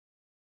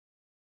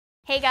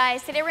Hey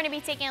guys, today we're going to be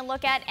taking a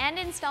look at and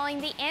installing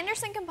the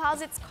Anderson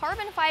Composites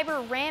carbon fiber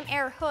ram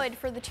air hood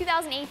for the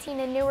 2018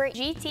 and newer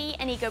GT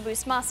and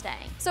EcoBoost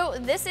Mustang. So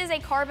this is a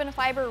carbon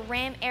fiber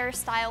ram air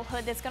style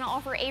hood that's going to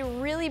offer a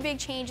really big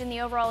change in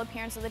the overall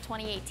appearance of the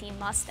 2018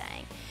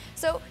 Mustang.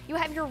 So you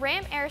have your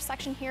ram air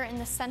section here in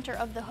the center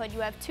of the hood.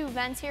 You have two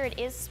vents here, it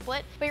is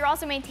split, but you're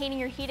also maintaining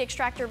your heat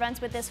extractor vents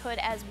with this hood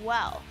as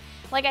well.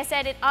 Like I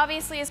said, it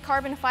obviously is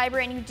carbon fiber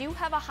and you do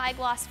have a high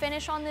gloss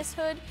finish on this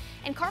hood.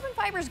 And carbon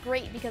fiber is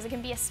great because it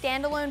can be a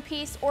standalone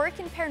piece or it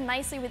can pair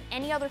nicely with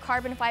any other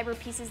carbon fiber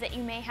pieces that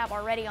you may have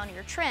already on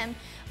your trim.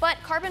 But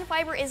carbon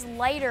fiber is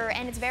lighter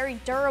and it's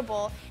very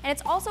durable and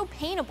it's also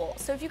paintable.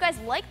 So if you guys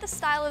like the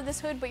style of this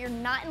hood but you're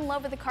not in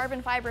love with the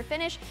carbon fiber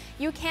finish,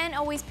 you can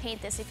always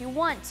paint this if you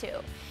want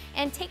to.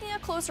 And taking a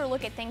closer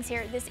look at things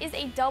here, this is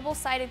a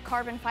double-sided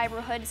carbon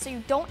fiber hood, so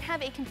you don't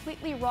have a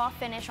completely raw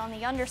finish on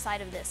the underside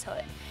of this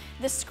hood.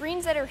 The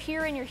screens that are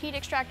here in your heat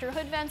extractor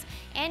hood vents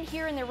and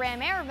here in the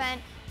ram air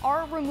vent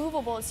are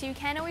removable, so you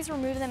can always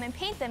remove them and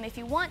paint them if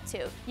you want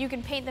to. You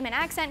can paint them in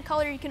accent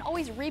color, you can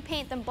always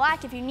repaint them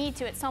black if you need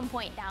to at some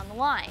point down the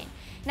line.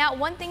 Now,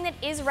 one thing that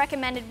is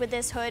recommended with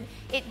this hood,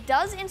 it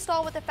does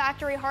install with the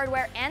factory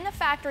hardware and the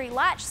factory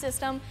latch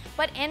system,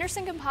 but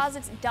Anderson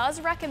Composites does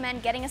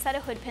recommend getting a set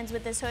of hood pins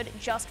with this hood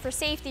just for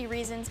safety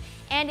reasons,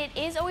 and it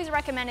is always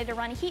recommended to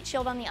run a heat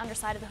shield on the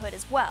underside of the hood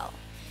as well.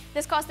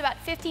 This cost about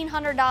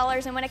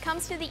 $1,500, and when it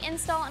comes to the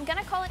install, I'm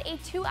gonna call it a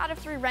 2 out of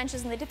 3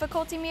 wrenches in the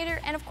difficulty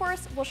meter, and of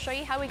course, we'll show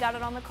you how we got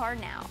it on the car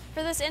now.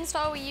 For this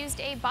install, we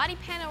used a body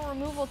panel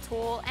removal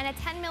tool and a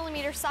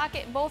 10mm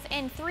socket, both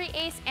in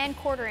 3/8 and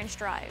 1/4 inch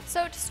drive.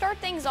 So to start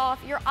things off,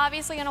 you're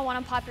obviously gonna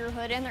wanna pop your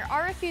hood, and there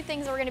are a few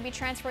things that we're gonna be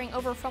transferring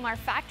over from our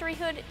factory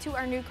hood to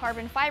our new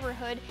carbon fiber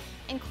hood,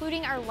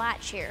 including our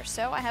latch here.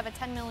 So I have a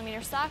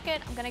 10mm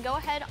socket. I'm gonna go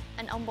ahead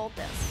and unbolt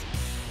this.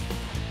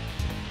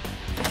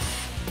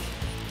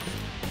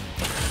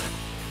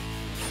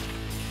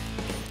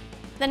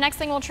 The next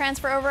thing we'll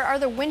transfer over are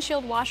the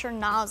windshield washer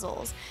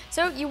nozzles.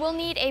 So you will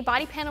need a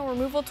body panel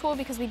removal tool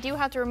because we do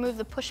have to remove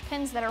the push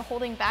pins that are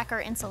holding back our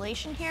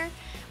insulation here.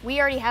 We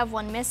already have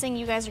one missing.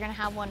 You guys are gonna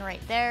have one right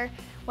there.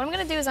 What I'm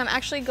gonna do is I'm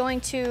actually going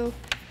to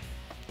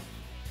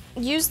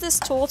use this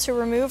tool to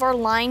remove our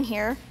line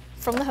here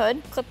from the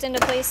hood, clipped into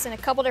place in a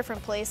couple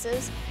different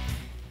places.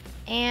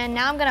 And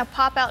now I'm gonna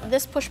pop out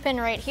this push pin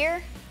right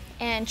here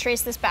and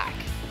trace this back.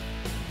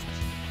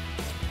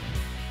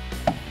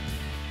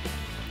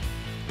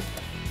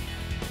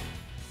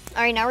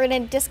 All right, now we're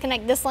gonna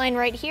disconnect this line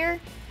right here,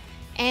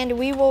 and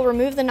we will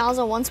remove the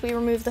nozzle once we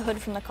remove the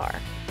hood from the car.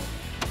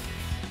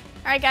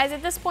 All right guys,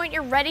 at this point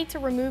you're ready to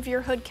remove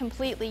your hood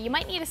completely. You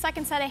might need a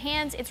second set of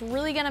hands. It's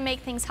really gonna make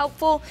things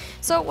helpful.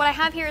 So what I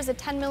have here is a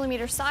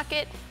 10mm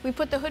socket. We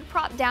put the hood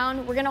prop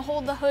down. We're gonna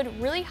hold the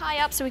hood really high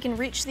up so we can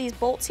reach these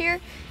bolts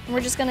here, and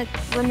we're just gonna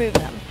remove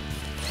them.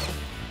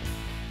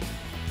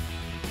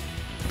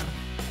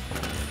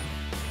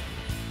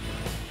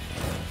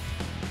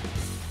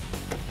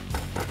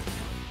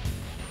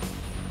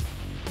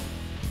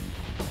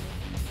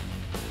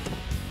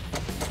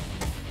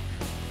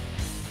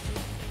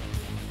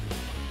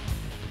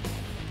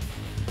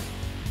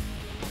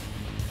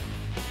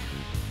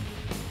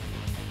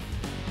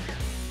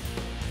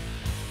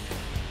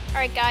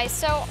 Alright guys,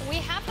 so we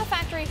have the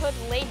factory hood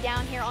laid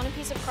down here on a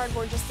piece of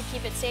cardboard just to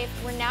keep it safe.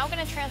 We're now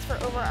going to transfer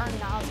over our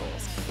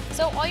nozzles.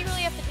 So all you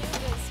really have to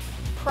do is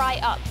pry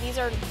up. These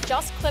are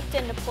just clipped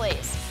into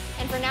place.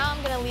 And for now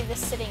I'm going to leave this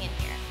sitting in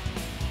here.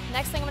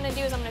 Next thing I'm going to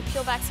do is I'm going to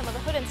peel back some of the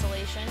hood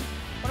insulation.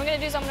 What I'm going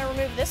to do is I'm going to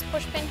remove this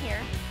push pin here.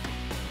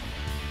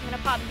 I'm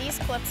going to pop these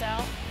clips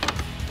out.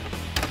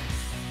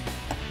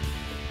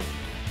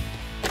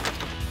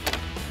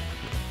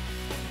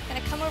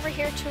 Come over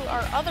here to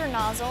our other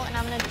nozzle and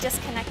I'm going to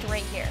disconnect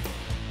right here.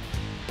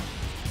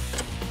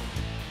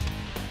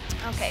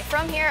 Okay,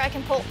 from here I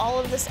can pull all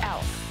of this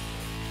out.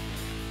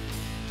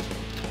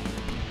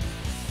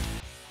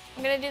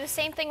 I'm going to do the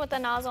same thing with the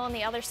nozzle on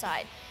the other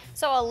side.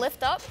 So I'll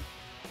lift up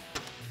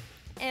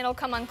and it'll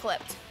come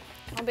unclipped.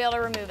 I'll be able to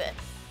remove it.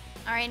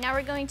 All right, now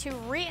we're going to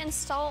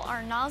reinstall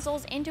our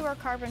nozzles into our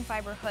carbon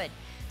fiber hood.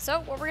 So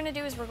what we're going to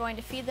do is we're going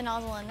to feed the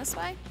nozzle in this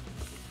way,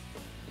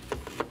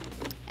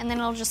 and then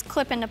it'll just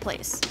clip into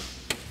place.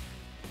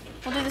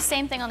 We'll do the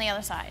same thing on the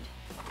other side.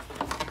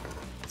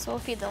 So we'll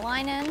feed the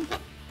line in.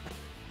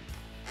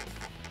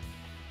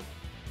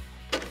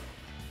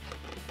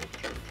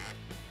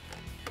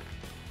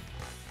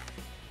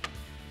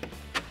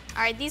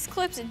 All right, these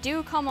clips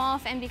do come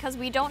off, and because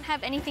we don't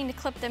have anything to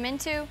clip them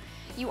into,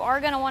 you are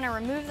gonna wanna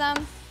remove them.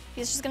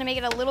 It's just gonna make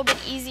it a little bit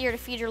easier to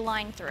feed your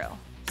line through.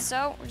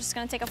 So we're just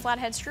gonna take a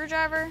flathead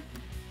screwdriver.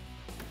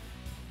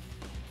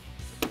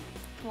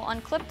 We'll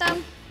unclip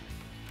them,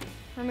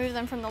 remove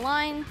them from the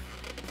line,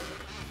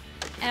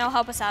 and it'll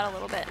help us out a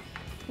little bit.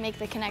 Make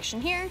the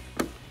connection here,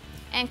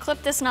 and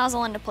clip this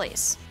nozzle into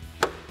place.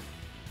 All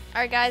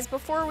right guys,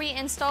 before we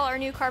install our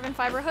new carbon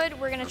fiber hood,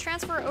 we're gonna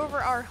transfer over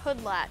our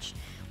hood latch.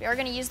 We are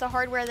gonna use the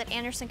hardware that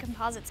Anderson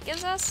Composites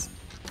gives us.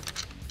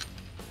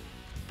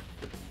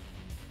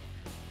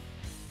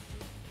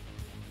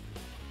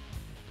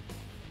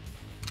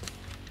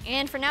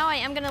 And for now, I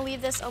am gonna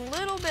leave this a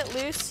little bit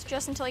loose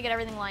just until I get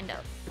everything lined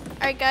up.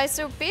 All right, guys,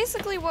 so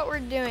basically what we're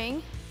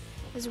doing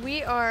is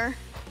we are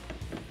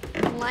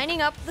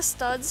lining up the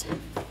studs.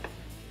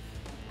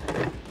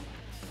 I'm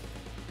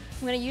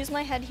gonna use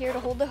my head here to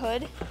hold the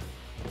hood,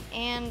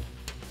 and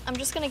I'm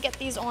just gonna get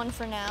these on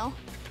for now,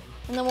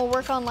 and then we'll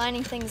work on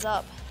lining things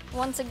up.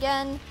 Once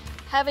again,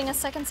 having a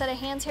second set of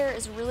hands here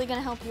is really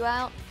gonna help you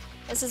out.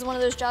 This is one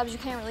of those jobs you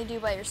can't really do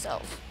by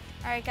yourself.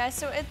 All right, guys,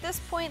 so at this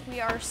point,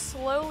 we are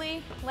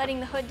slowly letting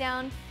the hood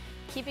down,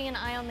 keeping an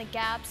eye on the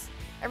gaps.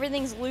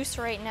 Everything's loose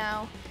right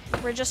now.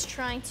 We're just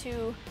trying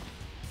to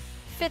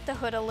fit the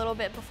hood a little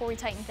bit before we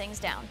tighten things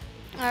down.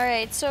 All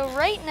right, so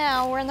right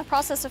now, we're in the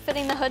process of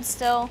fitting the hood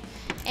still,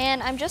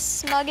 and I'm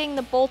just snugging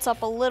the bolts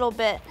up a little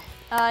bit.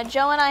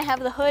 Joe and I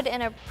have the hood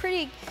in a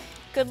pretty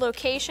good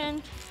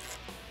location.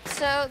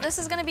 So this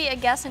is gonna be a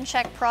guess and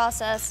check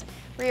process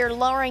where you're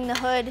lowering the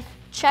hood,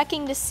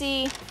 checking to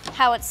see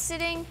how it's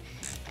sitting,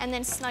 and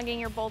then snugging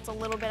your bolts a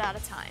little bit at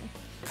a time.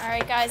 All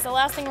right, guys, the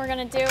last thing we're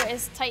gonna do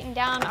is tighten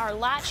down our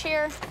latch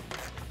here.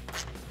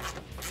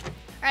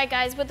 All right,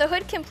 guys, with the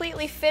hood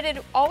completely fitted,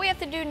 all we have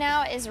to do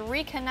now is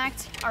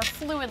reconnect our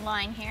fluid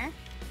line here.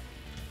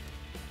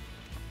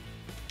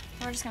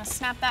 We're just gonna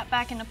snap that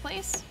back into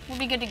place. We'll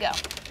be good to go.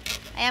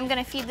 I am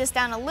gonna feed this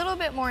down a little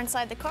bit more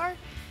inside the car,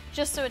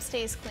 just so it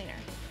stays cleaner.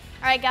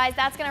 All right, guys,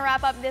 that's gonna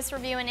wrap up this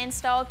review and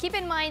install. Keep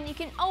in mind, you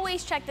can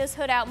always check this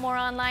hood out more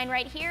online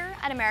right here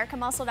at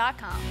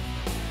AmericanMuscle.com.